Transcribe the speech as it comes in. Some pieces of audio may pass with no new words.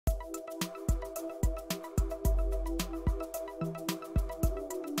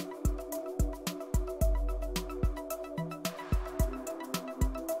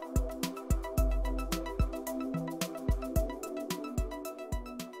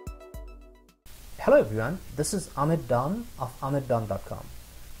Hello everyone, this is Ahmed Dawn of AhmedDawn.com.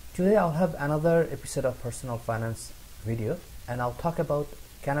 Today I'll have another episode of personal finance video and I'll talk about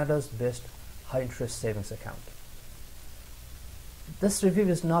Canada's best high interest savings account. This review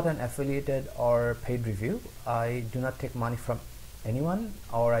is not an affiliated or paid review. I do not take money from anyone,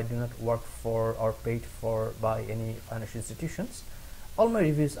 or I do not work for or paid for by any financial institutions. All my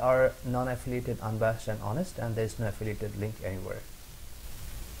reviews are non-affiliated, unbiased and honest, and there is no affiliated link anywhere.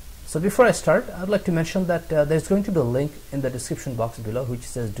 So before I start, I'd like to mention that there's going to be a link in the description box below which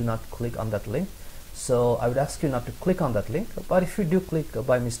says do not click on that link. So I would ask you not to click on that link, but if you do click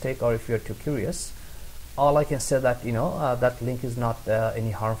by mistake or if you're too curious, all I can say that that link is not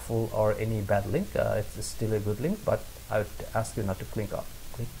any harmful or any bad link. It's still a good link, but I would ask you not to click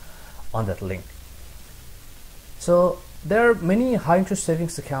on that link. So there are many high interest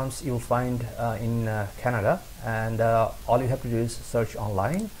savings accounts you'll find in Canada, and all you have to do is search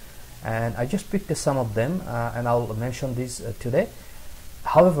online. And I just picked some of them and I'll mention these today.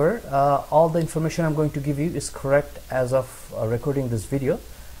 However, all the information I'm going to give you is correct as of recording this video.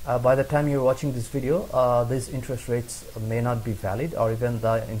 By the time you're watching this video, these interest rates may not be valid, or even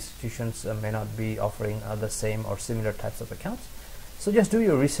the institutions may not be offering the same or similar types of accounts. So just do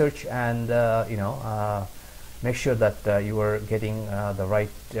your research and make sure that you are getting the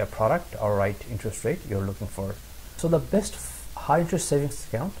right product or right interest rate you're looking for. So the best high interest savings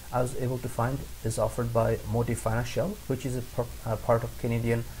account I was able to find is offered by Motive Financial, which is a part of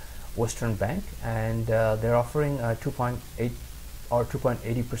Canadian Western Bank, and they're offering 2.8 or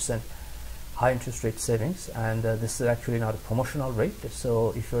 2.80% high interest rate savings, and this is actually not a promotional rate.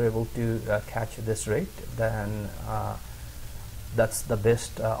 So if you're able to catch this rate, then that's the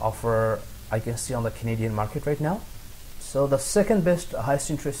best offer I can see on the Canadian market right now. So the second best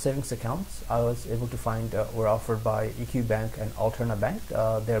highest interest savings accounts I was able to find were offered by EQ Bank and Alterna Bank.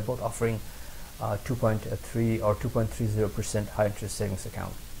 They're both offering 2.3 or 2.30% high interest savings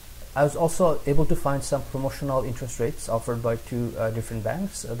account. I was also able to find some promotional interest rates offered by two different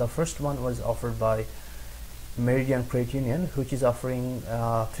banks. The first one was offered by Meridian Credit Union, which is offering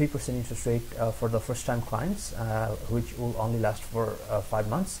 3% interest rate for the first time clients, which will only last for 5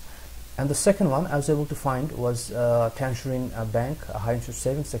 months. And the second one I was able to find was Tangerine Bank, a high interest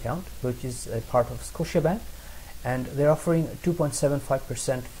savings account, which is a part of Scotiabank, and they're offering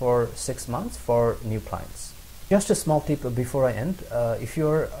 2.75% for 6 months for new clients. Just a small tip before I end: if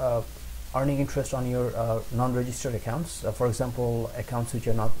you're earning interest on your non-registered accounts, for example accounts which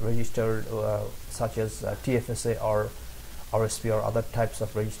are not registered, such as TFSA or RSP or other types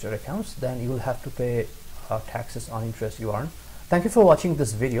of registered accounts, then you will have to pay taxes on interest you earn. Thank you for watching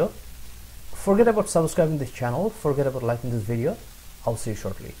this video. Forget about subscribing this channel, forget about liking this video. I'll see you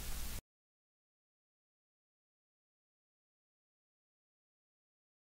shortly.